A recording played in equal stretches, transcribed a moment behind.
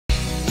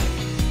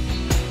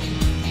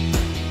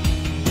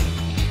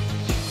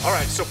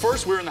right, so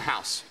first we're in the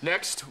house.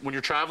 Next, when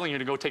you're traveling, you're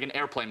gonna go take an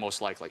airplane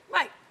most likely.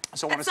 Right.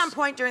 So at some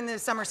point during the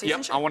summer season.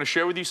 Yep, sure. I want to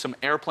share with you some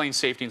airplane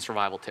safety and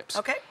survival tips.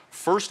 Okay.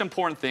 First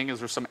important thing is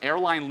there's some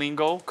airline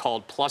lingo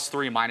called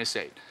 +3,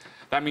 -8.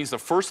 That means the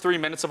first 3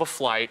 minutes of a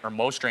flight are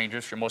most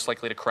dangerous, you're most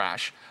likely to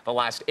crash. The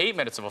last 8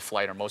 minutes of a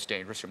flight are most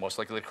dangerous, you're most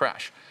likely to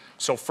crash.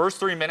 So first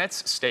 3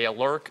 minutes, stay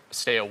alert,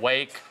 stay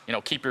awake, you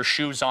know, keep your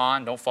shoes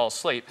on, don't fall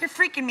asleep. You're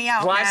freaking me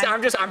out, man.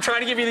 I'm man.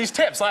 trying to give you these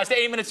tips. Last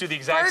 8 minutes do the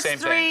exact same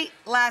thing.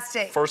 First 3, last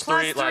 8. First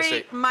 3, last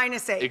 8.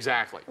 -8.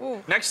 Exactly.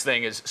 Ooh. Next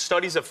thing is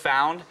studies have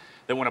found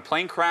that when a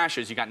plane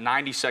crashes, you got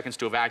 90 seconds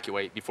to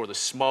evacuate before the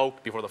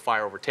smoke, before the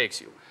fire overtakes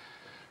you.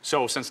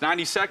 So since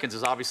 90 seconds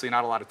is obviously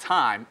not a lot of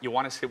time, you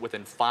want to sit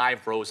within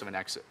 5 rows of an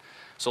exit.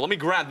 So let me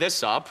grab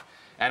this up,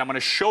 and I'm going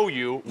to show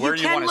you where you want to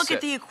sit. You can look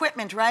at the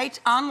equipment, right,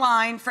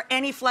 online for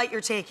any flight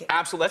you're taking.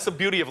 Absolutely. That's the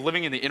beauty of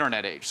living in the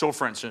internet age. So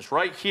for instance,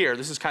 right here,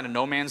 this is kind of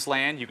no man's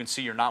land. You can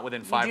see you're not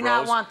within 5 rows. You do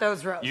not want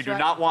those rows, You do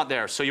not want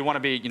there. So you want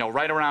to be, you know,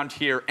 right around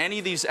here. Any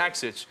of these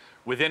exits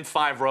within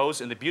 5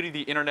 rows. And the beauty of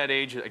the internet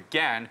age,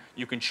 again,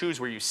 you can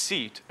choose where you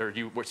sit, where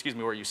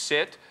you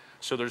sit.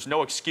 So there's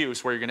no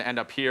excuse where you're going to end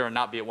up here and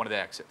not be at one of the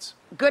exits.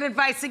 Good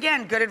advice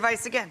again. Good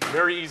advice again.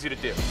 Very easy to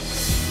do.